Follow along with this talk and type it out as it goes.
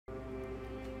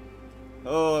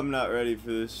Oh, I'm not ready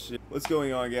for this shit. What's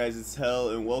going on, guys? It's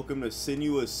Hell, and welcome to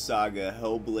SENUA'S SAGA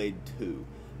HELLBLADE II.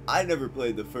 I never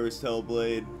played the first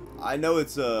Hellblade. I know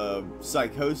it's a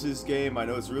psychosis game. I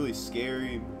know it's really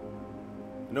scary.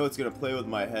 I know it's gonna play with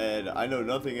my head. I know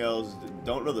nothing else.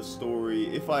 Don't know the story.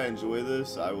 If I enjoy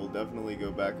this, I will definitely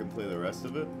go back and play the rest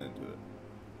of it. Into it.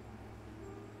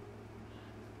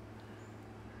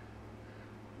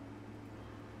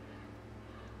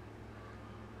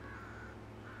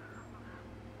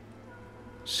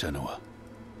 Senua,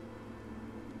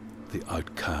 the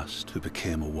outcast who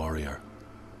became a warrior,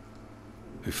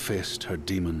 who faced her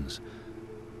demons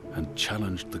and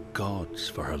challenged the gods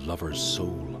for her lover's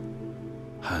soul,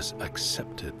 has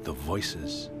accepted the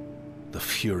voices, the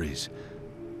furies,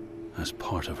 as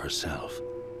part of herself.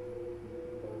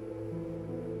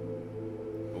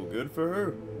 Well, good for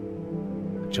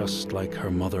her. Just like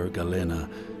her mother Galena,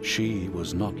 she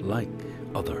was not like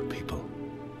other people.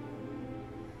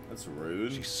 That's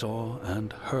rude. She saw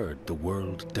and heard the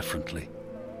world differently.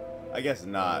 I guess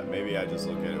not. Maybe I just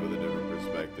look at it with a different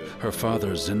perspective. Her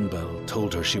father Zinbel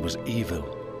told her she was evil,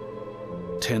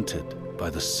 tainted by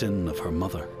the sin of her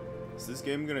mother. Is this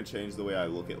game gonna change the way I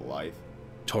look at life?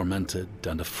 Tormented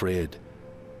and afraid,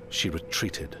 she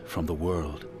retreated from the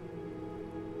world.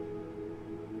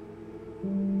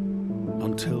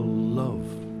 Until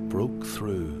love broke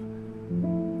through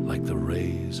like the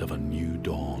rays of a new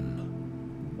dawn.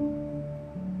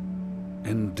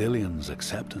 In Dillian's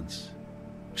acceptance,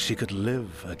 she could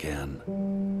live again.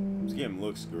 This game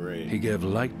looks great. He gave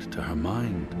light to her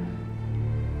mind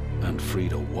and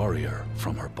freed a warrior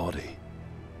from her body.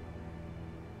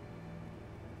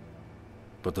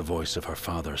 But the voice of her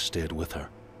father stayed with her,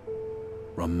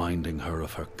 reminding her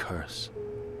of her curse.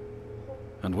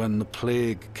 And when the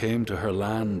plague came to her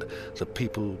land, the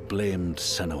people blamed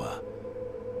Senua.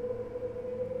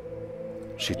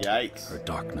 She took her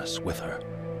darkness with her,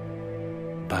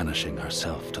 banishing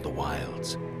herself to the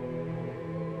wilds.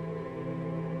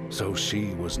 So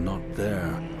she was not there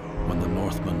when the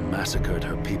Northmen massacred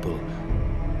her people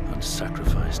and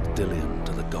sacrificed Dillian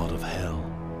to the god of hell.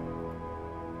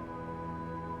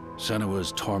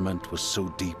 Senua's torment was so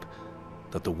deep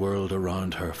that the world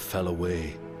around her fell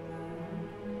away.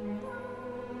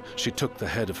 She took the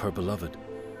head of her beloved,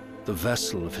 the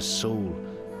vessel of his soul,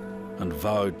 and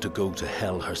vowed to go to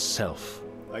hell herself.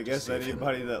 I guess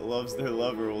anybody that loves their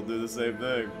lover will do the same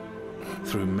thing.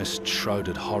 Through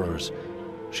mist-shrouded horrors,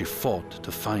 she fought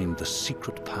to find the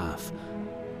secret path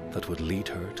that would lead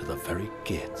her to the very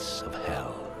gates of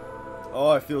hell. Oh,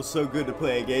 I feel so good to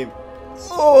play a game.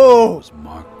 Oh! It was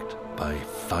marked by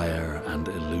fire and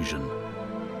illusion.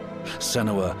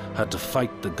 Senua had to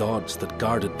fight the gods that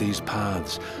guarded these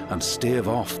paths and stave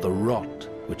off the rot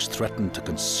which threatened to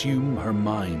consume her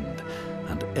mind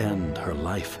and end her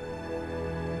life.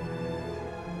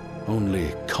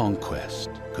 Only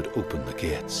conquest could open the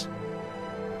gates.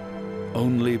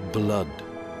 Only blood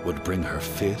would bring her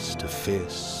face to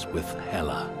face with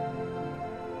Hela.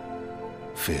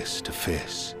 Face to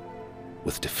face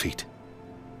with defeat.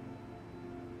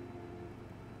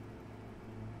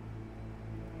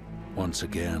 Once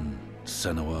again,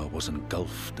 Senua was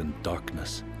engulfed in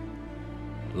darkness,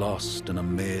 lost in a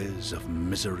maze of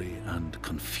misery and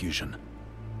confusion.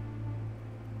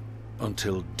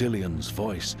 Until Dillian's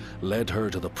voice led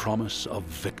her to the promise of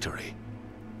victory.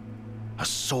 A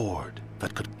sword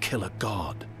that could kill a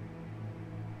god.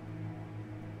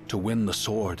 To win the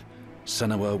sword,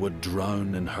 Senua would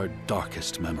drown in her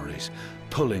darkest memories,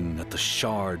 pulling at the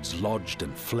shards lodged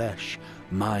in flesh,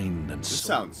 mind, and soul. This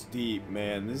sounds deep,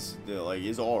 man. This like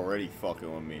is already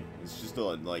fucking with me. It's just a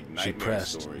like nightmare She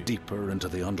pressed story. deeper into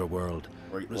the underworld,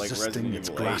 resisting its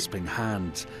grasping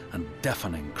hands and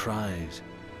deafening cries,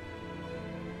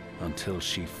 until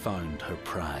she found her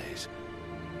prize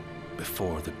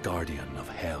before the guardian of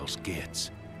Hell's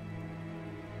gates.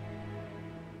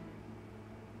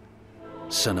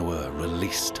 Senua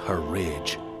released her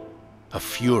rage, a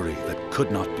fury that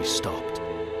could not be stopped,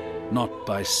 not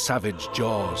by savage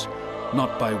jaws,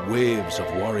 not by waves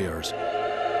of warriors,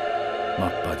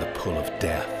 not by the pull of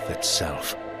death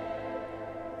itself.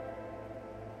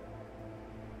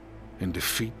 In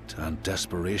defeat and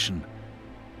desperation,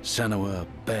 Senua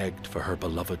begged for her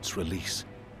beloved's release.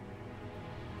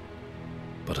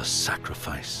 But a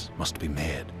sacrifice must be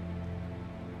made,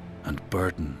 and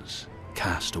burdens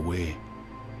cast away.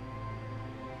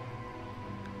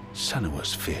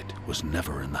 Senua's fate was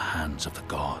never in the hands of the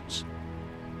gods,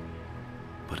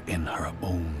 but in her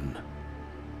own.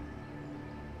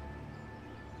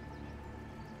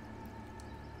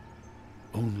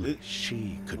 Only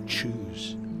she could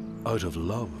choose, out of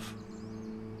love,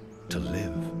 to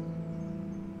live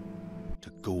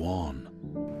go on,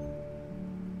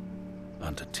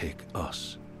 and to take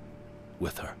us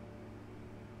with her.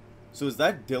 So is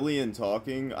that Dillian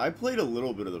talking? I played a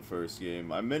little bit of the first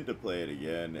game. I meant to play it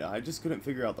again. I just couldn't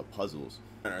figure out the puzzles.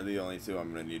 Are the only two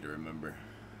I'm gonna need to remember.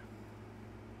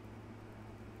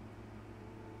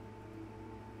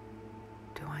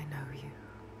 Do I know you?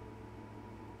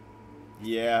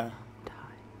 Yeah. Die.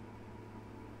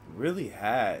 Really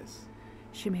has.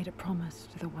 She made a promise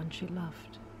to the one she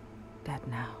loved. Dead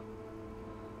now.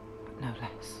 But no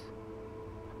less.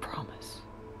 A promise.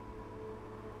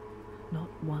 Not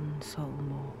one soul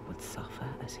more would suffer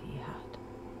as he had.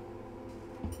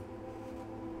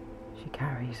 She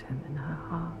carries him in her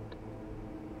heart.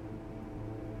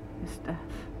 His death,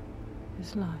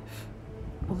 his life,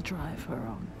 will drive her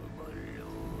on.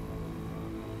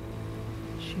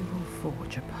 She will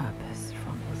forge a purpose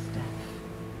from his death.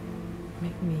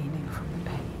 Make meaning from the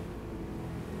pain.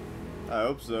 I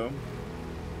hope so.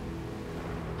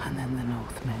 And then the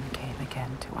Northmen came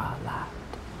again to our land.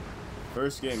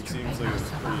 First game seems like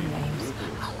it's of our pretty names,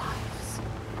 brutal. our lives,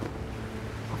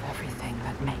 of everything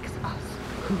that makes us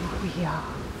who we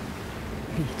are.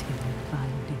 Beating and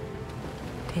binding,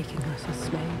 taking us as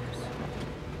slaves.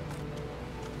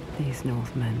 These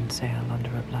Northmen sail under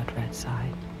a blood-red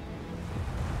sign.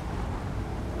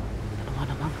 And one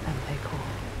among them they call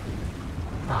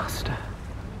Master.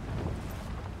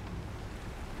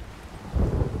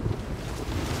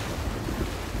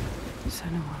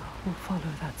 Senua will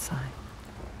follow that sign.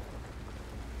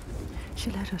 She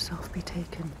let herself be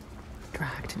taken,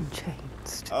 dragged in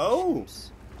chains to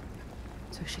ships,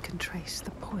 so she can trace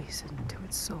the poison to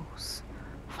its source,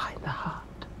 find the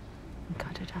heart, and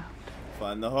cut it out.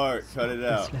 Find the heart, cut it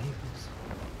out. Slavers,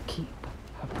 keep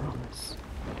her promise.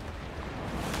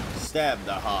 Stab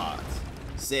the heart.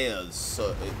 Sail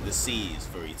the seas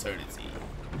for eternity.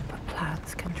 But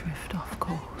plans can drift off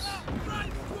course.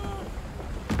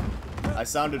 I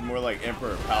sounded more like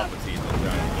Emperor Palpatine than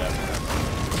Johnny Depp.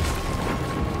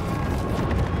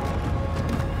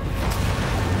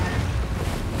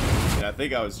 And I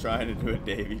think I was trying to do a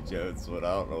Davy Jones one.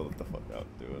 I don't know what the fuck I was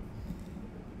doing.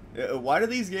 Why do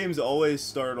these games always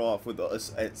start off with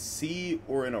us at sea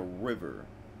or in a river?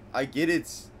 I get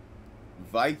it's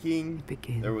Viking. It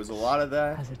begins there was a lot of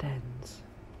that. as it ends.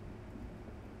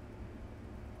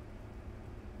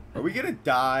 Are we gonna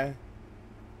die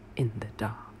In the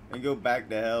dark. and go back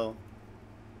to hell?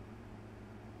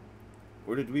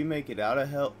 Or did we make it out of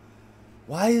hell?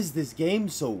 Why is this game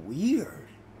so weird?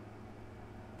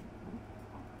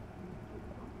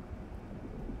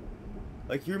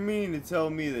 Like, you're meaning to tell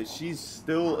me that she's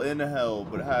still in hell,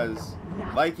 but has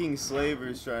Viking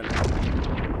slavers trying to...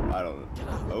 I don't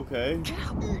know. Okay.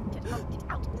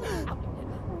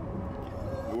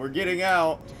 We're getting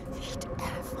out.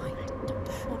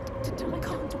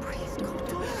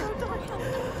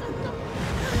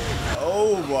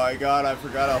 Oh my god, I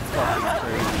forgot how fucking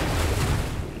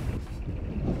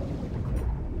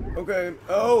crazy. Okay.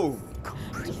 Oh!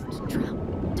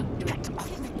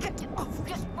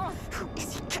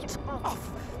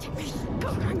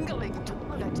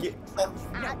 Get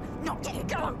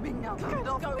off. No,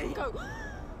 go.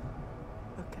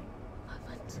 Okay.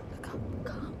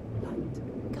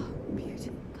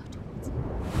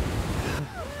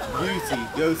 Beauty,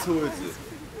 go towards it.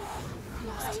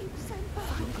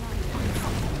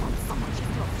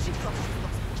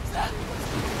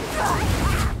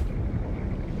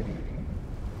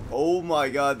 Oh my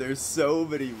god, there's so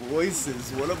many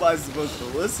voices. What am I supposed to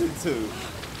listen to?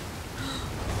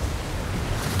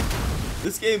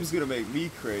 This game's gonna make me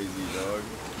crazy, dog.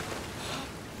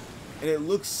 And it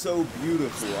looks so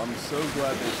beautiful. I'm so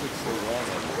glad they took so long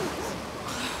on it.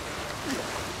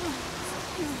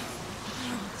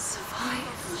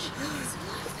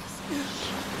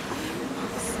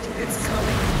 It's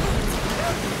coming.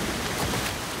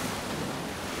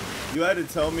 You had to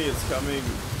tell me it's coming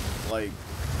like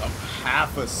a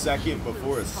half a second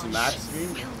before it smacks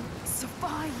me.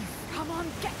 Survive. Come on,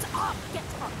 get up,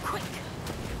 quick.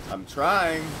 I'm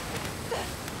trying.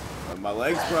 But my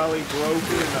leg's probably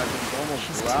broken. I'm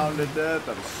almost drowned to death.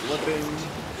 I'm slipping.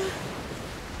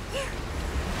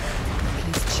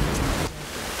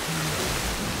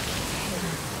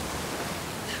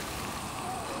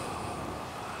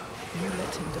 You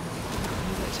let him die.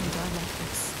 You let him die like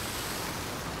this.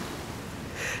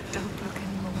 Don't look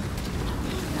anymore.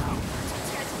 No.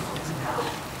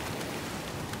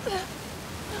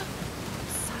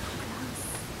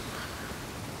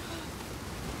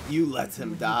 You let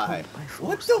him die.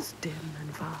 What the? Dim and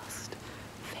vast.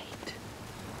 Fate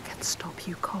can stop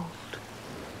you cold.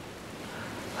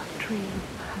 A dream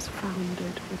has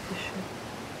foundered with the ship.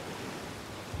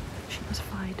 must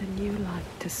find a new light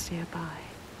to steer by.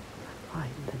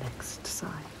 Find the next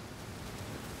sign.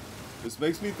 This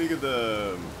makes me think of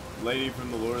the lady from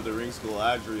the Lord of the Rings,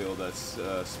 Galadriel, that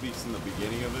speaks in the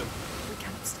beginning of it. We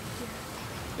cannot stay here.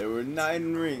 There were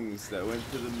 9 rings that went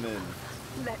to the men.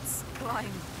 Let's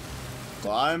climb.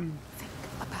 Climb? Think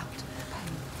about the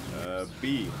pain.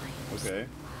 B. Okay.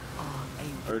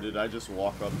 Or did I just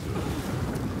walk up to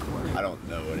it? I don't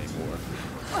know anymore.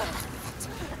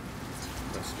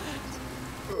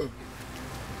 You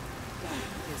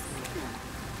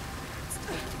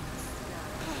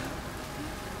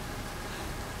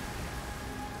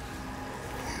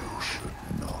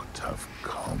should not have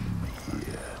come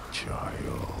here,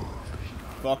 child.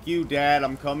 Fuck you, Dad.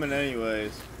 I'm coming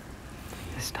anyways.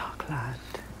 This dark land,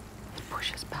 it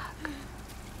pushes back.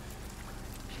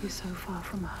 She's so far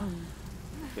from home.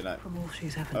 Can I? From all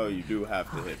she's ever Oh, you do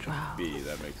have to hit after hours. B.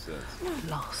 That makes sense.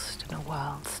 Lost in a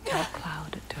world still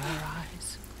clouded to her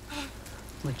eyes.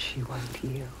 When she won't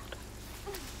yield,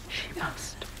 she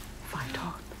must fight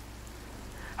on,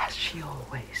 as she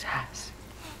always has.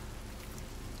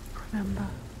 Remember,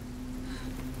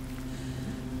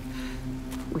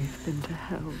 we've been to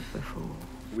hell before.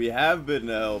 We have been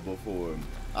to hell before.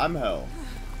 I'm hell.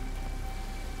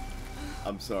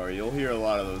 I'm sorry, you'll hear a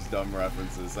lot of those dumb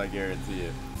references, I guarantee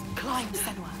it. Climb,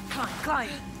 Senua. Climb, climb.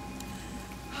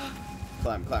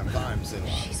 Climb, climb, climb, Senua.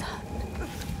 She's hurt.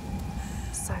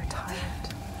 So tired.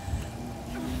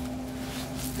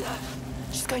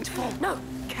 She's going to fall. No.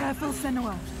 Careful,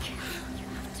 Senua.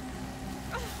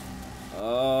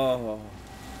 Oh.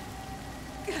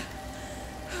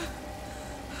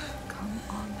 Come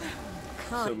on.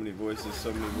 So many voices,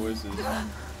 so many voices. Don't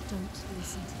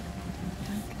listen to them.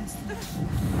 Don't listen to them.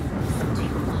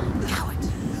 Coward!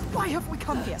 Why have we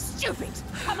come here? Stupid!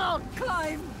 Come on,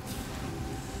 climb!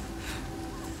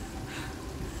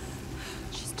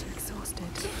 She's too exhausted.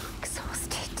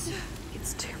 Exhausted.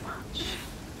 It's too much.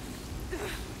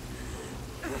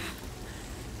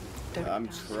 Don't I'm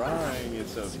trying.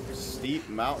 It's a steep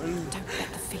mountain. Don't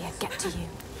let the fear get to you.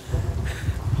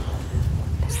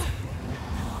 Listen.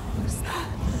 What's that?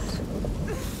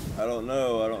 I don't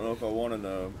know. I don't know if I want to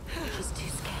know. She's too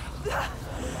scared.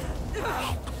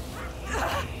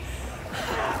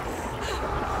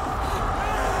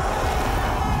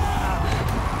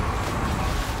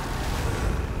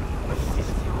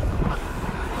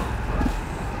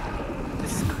 The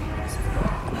screams.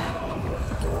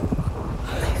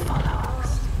 They follow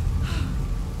us.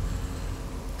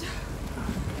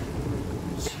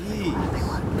 Jeez. They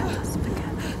won't let us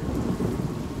forget.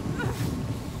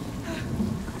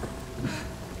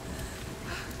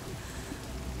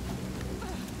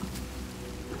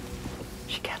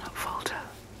 She cannot falter.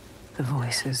 The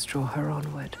voices draw her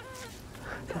onward.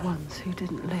 The ones who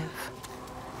didn't live.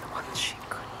 The ones she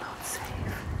could not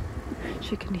save.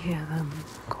 She can hear them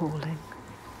calling.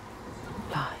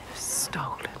 Lives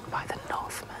stolen by the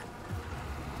Northmen.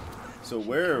 So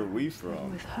where are we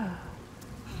from? With her.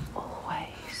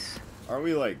 Always. Aren't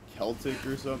we like Celtic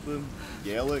or something?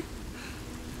 Gaelic?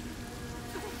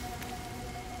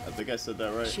 I think I said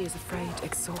that right. She is afraid,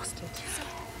 exhausted.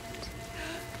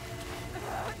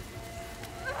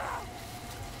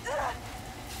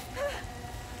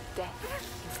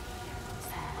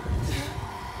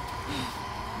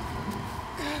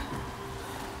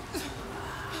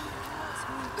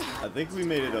 I think we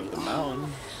made it up the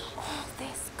mountain. All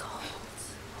this cold,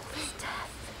 all this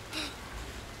death.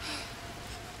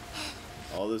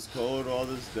 All this cold, all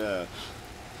this death.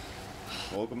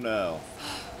 Welcome to hell.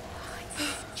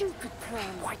 Stupid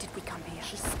plan. Why did we come here?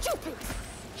 She's stupid.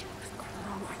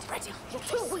 Ready. You're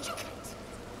too weak.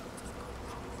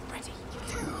 Ready.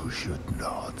 You should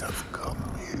not have come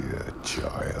here,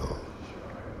 child.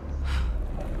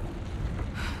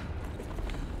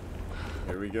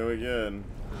 Here we go again.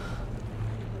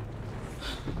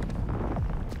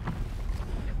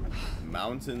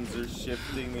 Mountains are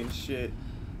shifting and shit.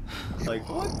 Like,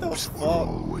 what the Hopes were fuck?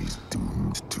 always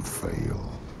doomed to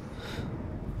fail.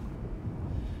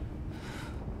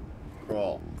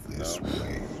 Crawl. This No.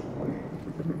 way.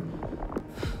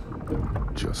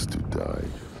 Just to die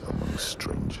among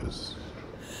strangers.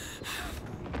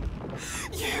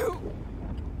 You!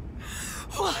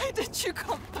 Why did you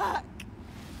come back?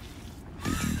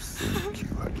 Did you think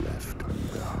you had left me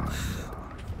behind?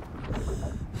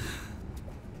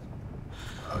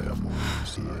 I am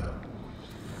always here.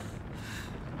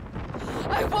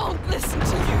 I won't listen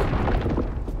to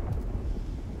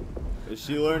you!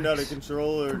 She learned how to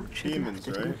control her Thought she'd demons, left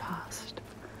it in the right? past.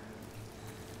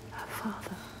 Her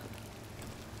father.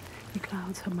 He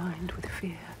clouds her mind with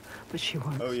fear, but she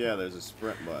wants. Oh yeah, there's a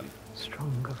sprint button.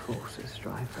 Stronger forces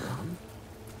drive her on.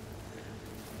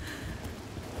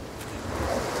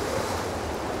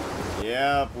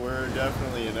 Yep, we're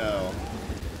definitely in hell.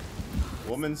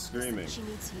 Woman screaming. She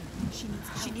needs you.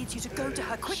 She needs you to go to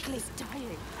her quickly. She's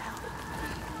dying.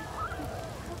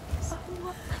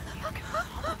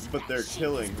 But they're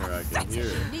killing her, I can hear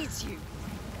it. She needs you.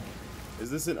 Is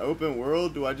this an open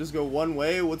world? Do I just go one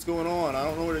way? What's going on? I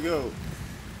don't know where to go.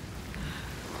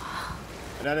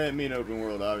 And I didn't mean open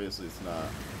world, obviously it's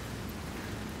not.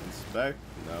 Inspect?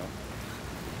 No.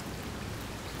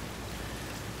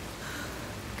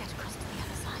 Get across to the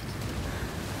other side.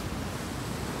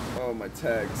 Oh, my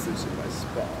tag's stitching my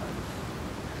spine.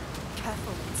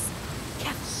 Careful, Liz.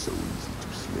 Careful. So easy to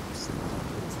slip, Senua.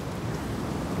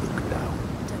 Look down.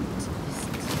 Don't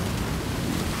listen to him.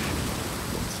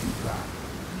 What's you back?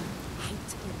 You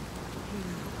hate him.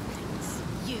 Please.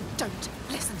 You don't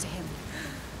listen to him.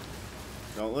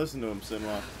 Don't listen to him,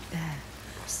 Senua. There.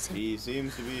 He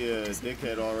seems to be a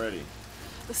dickhead already.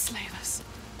 The slavers.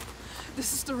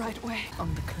 This is the right way.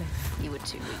 On the cliff. You were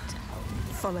too weak to help.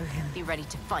 Follow him. Be ready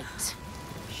to fight.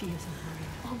 She is a warrior.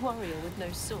 A warrior with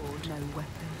no sword. No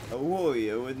weapon. A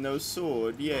warrior with no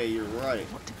sword? Yeah, you're right.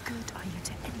 What good are you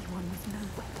to anyone with no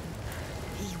weapon?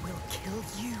 He will kill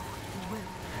you. He will.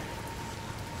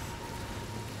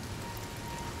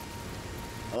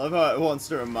 I love how it wants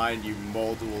to remind you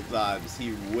multiple times.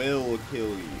 He will kill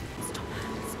you. Stop.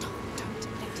 Stop. Don't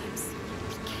let him see you.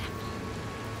 Be careful.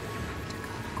 To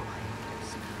go quiet.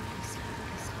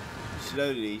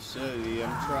 Slowly, slowly, slowly. Slowly,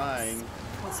 I'm trying.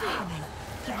 What's happening?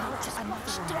 Don't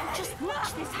just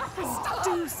watch this happen. Stop.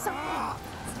 Do something.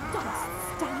 Don't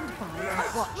stand by and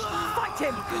watch. Fight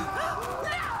him.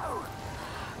 No!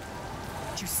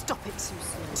 You stop it.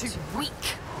 Too weak.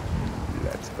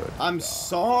 Let her I'm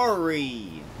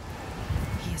sorry.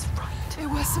 He is right. They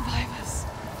were survivors.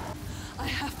 I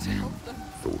have to help them.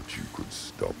 thought you could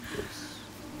stop this.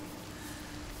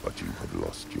 But you have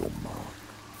lost your mark.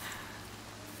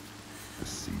 The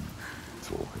sea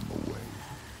tore him away.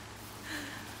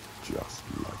 Just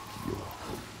like your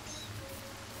hopes.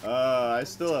 I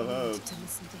still have hope. To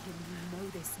listen to him, you know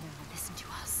this now. Listen to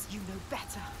us. You know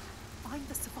better. Find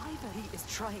the survivor. He is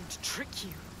trying to trick you.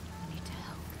 We need to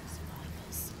help the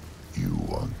survivors. You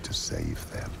want to save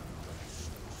them.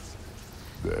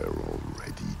 They're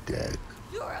already dead.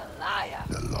 You're a liar.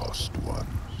 The lost ones.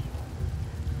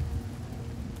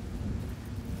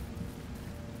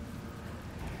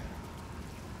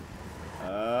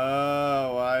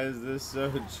 Oh, why is this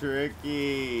so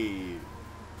tricky?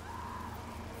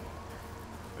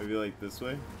 Maybe like this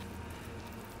way?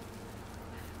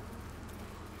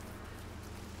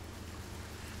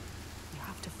 You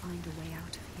have to find a way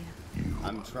out of here. You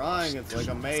I'm are trying, it's like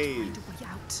a maze. Find a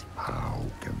way out. How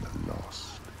can the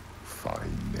lost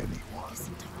find anyone?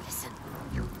 Listen, don't listen.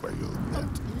 You failed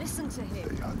them. Don't listen to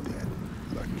him. They are dead,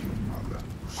 like your mother.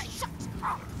 Shut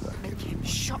up. Like Make him everyone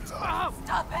shut you up.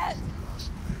 Stop it.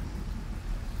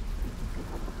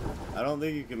 I don't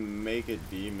think you can make a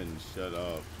demon shut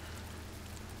up.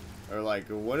 Or like,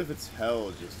 what if it's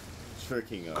hell just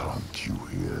tricking us? Can't you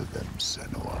hear them,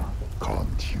 Senua?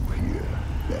 Can't you hear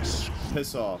their screams?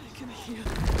 Piss off. I can hear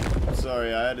them. I'm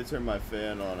sorry, I had to turn my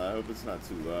fan on. I hope it's not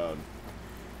too loud.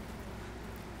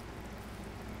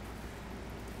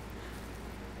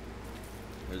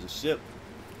 There's a ship.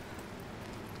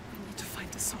 I need to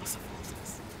find the source of all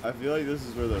this. I feel like this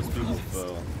is where those people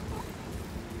fell.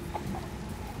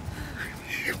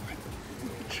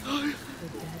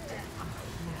 The dead are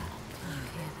here. Can you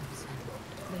hear them, Senua?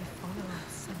 They follow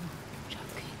us, Senua.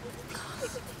 Joking.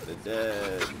 The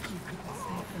dead. You couldn't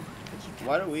save them, but you can.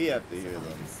 Why do we have to hear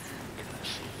them?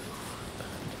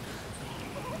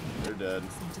 They're dead.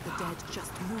 Listen to the dead.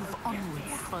 Just move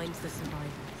onwards. Find the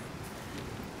survivors.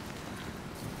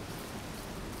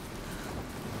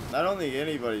 I don't think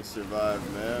anybody survived,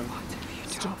 man. What did we do?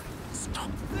 Stop.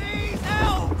 Stop. Please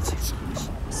help!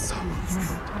 Someone.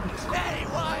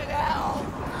 Anyone help!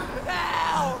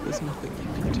 Help! There's nothing you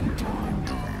can do.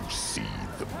 Do you see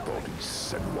the bodies,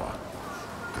 Senua?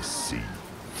 The sea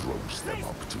throws them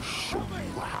up to show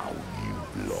you how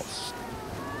you've lost.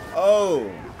 Oh!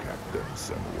 Look at them,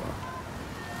 Senua.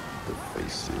 The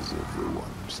faces of the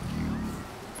ones you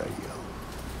failed.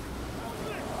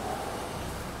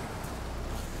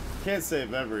 Can't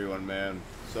save everyone, man.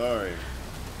 Sorry.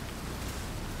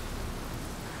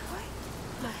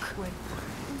 Look, wait,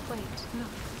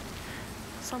 look.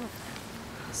 Some of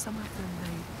them,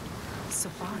 they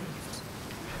survived.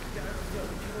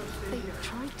 They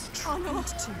tried to.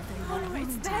 They were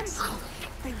wounded.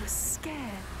 They were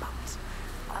scared, but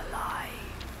alive.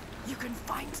 You can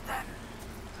find them.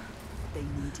 They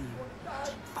need you.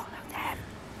 Follow them.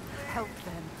 Help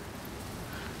them.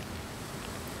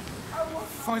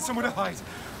 Find somewhere to hide.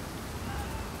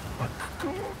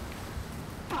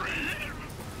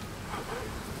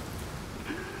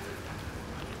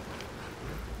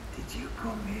 Did you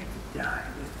come here to die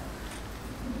with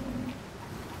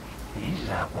him? Is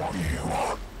that what you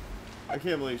want? I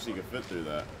can't believe she could fit through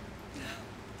that.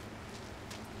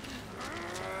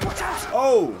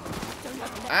 Oh!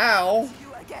 Ow!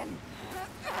 You again.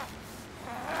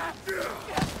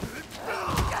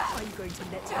 Are you going to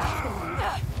let her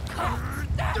kill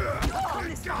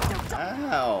you?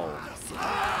 Ow!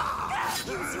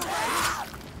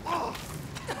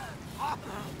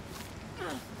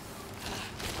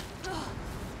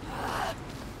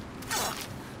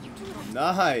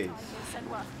 Nice!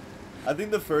 I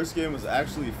think the first game was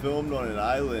actually filmed on an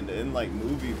island in like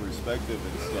movie perspective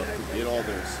and stuff to get all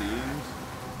their scenes.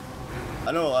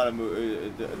 I know a lot of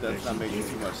that's not making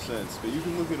too much sense, but you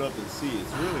can look it up and see.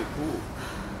 It's really cool.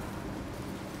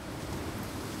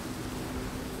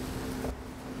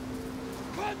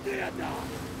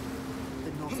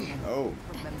 Oh.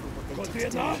 Remember what they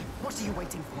did to do. What are you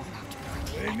waiting for?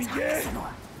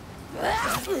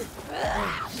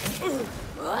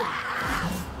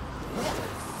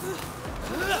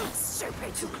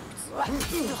 Stupid.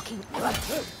 Looking at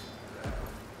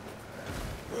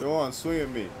Go on, swing at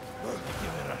me. We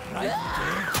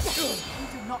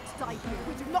do not die here.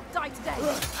 We do not die today.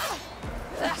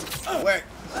 Whack!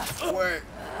 Whack!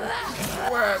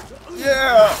 Whack!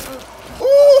 Yeah!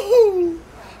 Woohoo!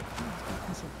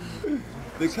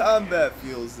 The combat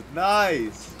feels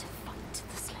nice. To fight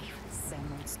the slavers. They're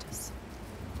monsters.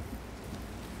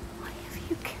 Why have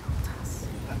you killed us?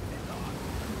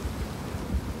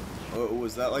 Oh,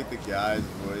 was that like the guy's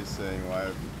voice saying, "Why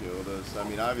have you killed us?" I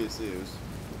mean, obviously it was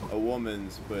a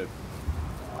woman's, but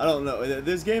I don't know.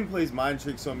 This game plays mind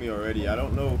tricks on me already. I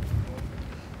don't know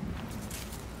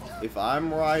if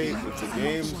I'm right, if the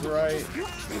game's right.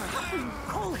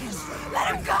 Call him.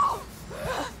 Let him go.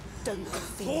 Don't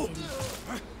fear him.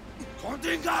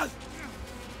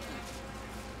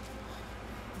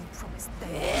 You promised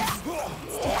them.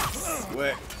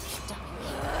 Wait.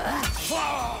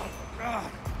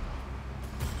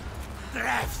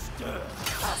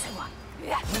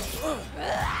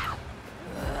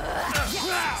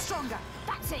 Yes, stronger.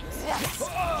 That's it.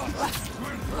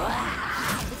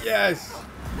 Yes.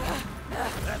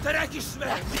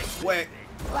 Wait.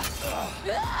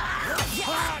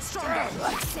 Yes, stronger.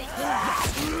 That's it.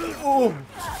 Oh.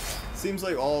 Seems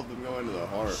like all of them go into the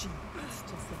heart. She has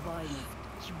to survive.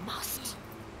 You must.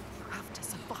 You have to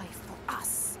survive for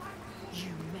us.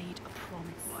 You made a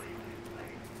promise.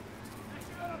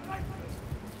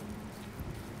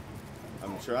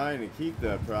 I'm trying to keep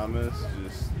that promise.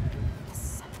 Just.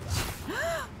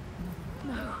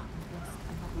 No.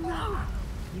 No.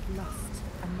 You've lost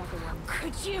another one.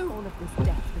 Could you? All of this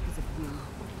death because of you.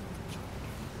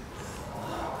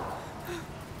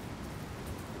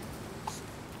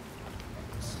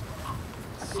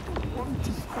 I don't want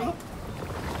to fight.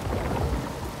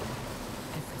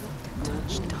 Everything that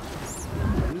touched us.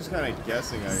 I'm just kind of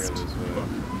guessing I hear this way.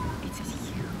 It is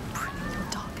you bringing your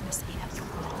darkness here, your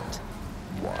world.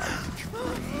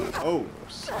 Oh.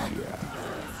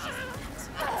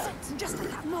 That's it. Just like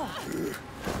that more.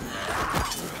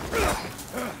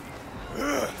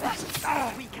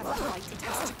 We cannot fight. It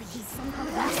has to be some kind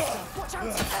of monster. Watch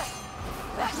out!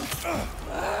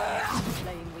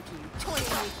 Playing with you, toying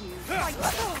with you, fight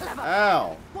clever.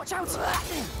 Ow. Watch out!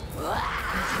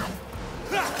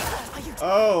 Are you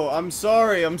Oh, I'm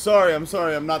sorry. I'm sorry. I'm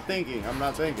sorry. I'm not thinking. I'm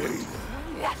not thinking.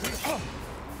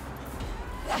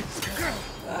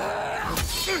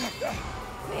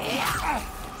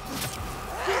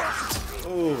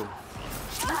 Ooh.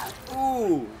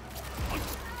 Ooh.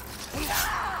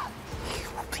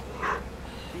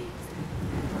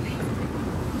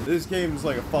 This game's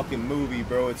like a fucking movie,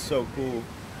 bro. It's so cool.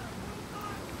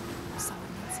 Someone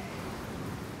needs it.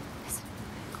 Listen.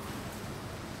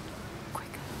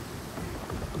 Quicker.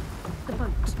 The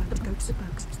boat.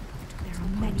 There are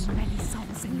many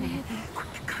souls in there.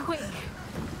 Quick.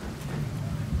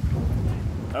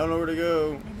 I don't know where to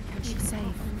go. Many can she save?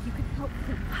 You can help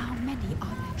them. How many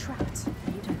are there trapped?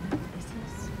 You don't know what this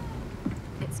is.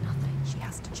 It's nothing. She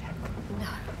has to check. No.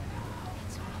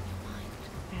 It's all in your mind.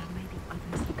 There may be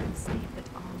others you can save that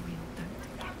are real.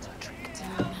 Don't get tricked.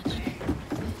 Imagine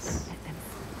this. Let them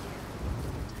fool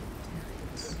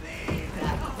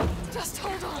you. Just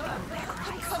hold on.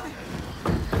 I'm coming.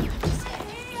 You have to stay.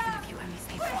 Even if you only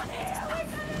save one, it is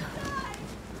enough.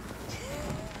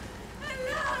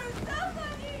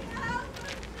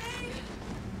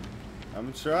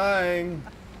 I'm trying.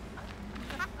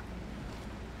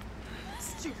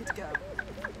 Stupid girl.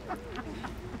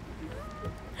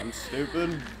 I'm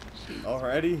stupid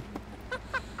already.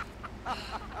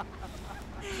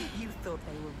 You thought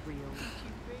they were real.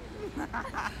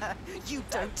 You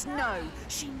don't know.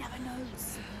 She never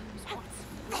knows.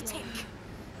 Pathetic.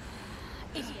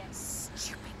 Idiot.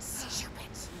 Stupid, stupid.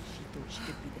 She thought she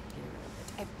could be the hero,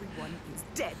 but everyone is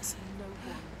dead. No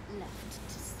one left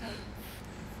to save.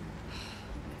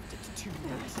 You left it too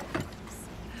late.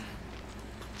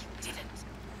 You didn't.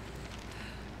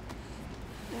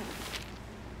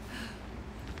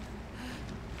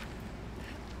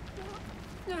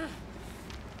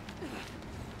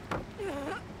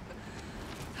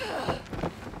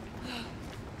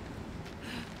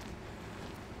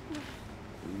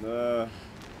 Nah.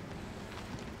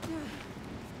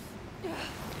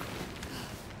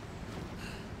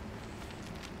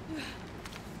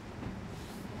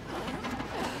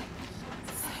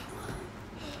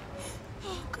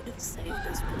 Could have saved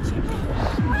us, but you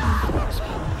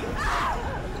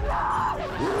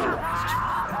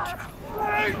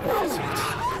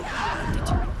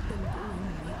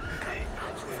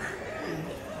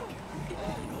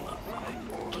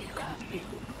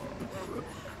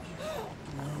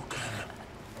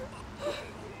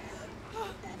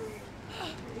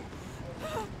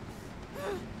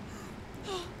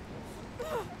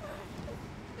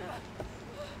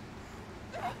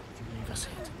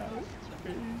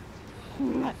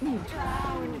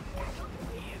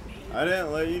I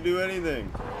didn't let you do anything.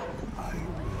 I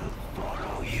will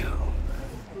follow you.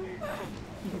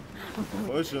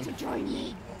 Push him. Join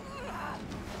me.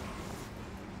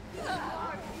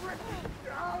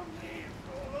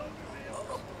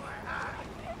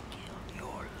 Killed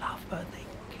your lover, they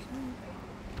killed.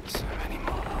 So many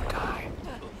more will die.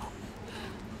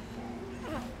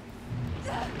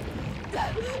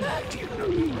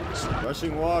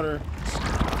 Rushing water.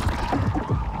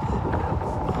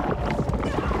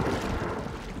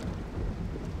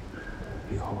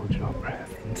 You hold your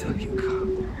breath until you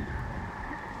come.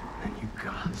 Then you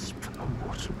gasp and the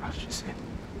water rushes in.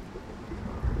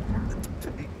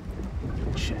 The pain in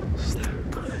your chest.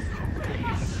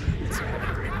 It's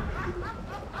everywhere.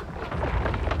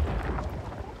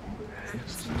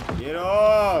 Get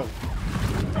off!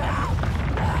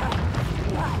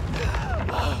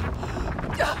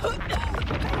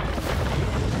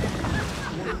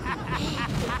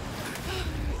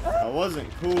 I wasn't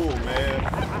cool, man.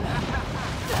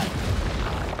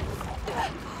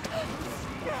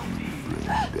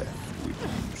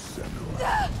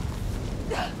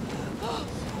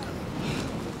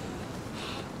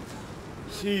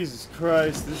 Jesus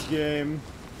Christ, this game.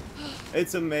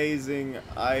 It's amazing.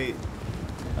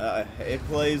 It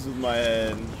plays with my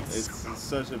head. It's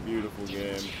such a beautiful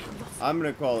game. I'm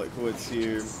gonna call it quits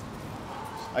here.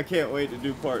 I can't wait to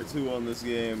do part 2 on this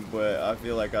game, but I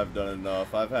feel like I've done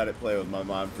enough. I've had it play with my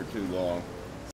mind for too long.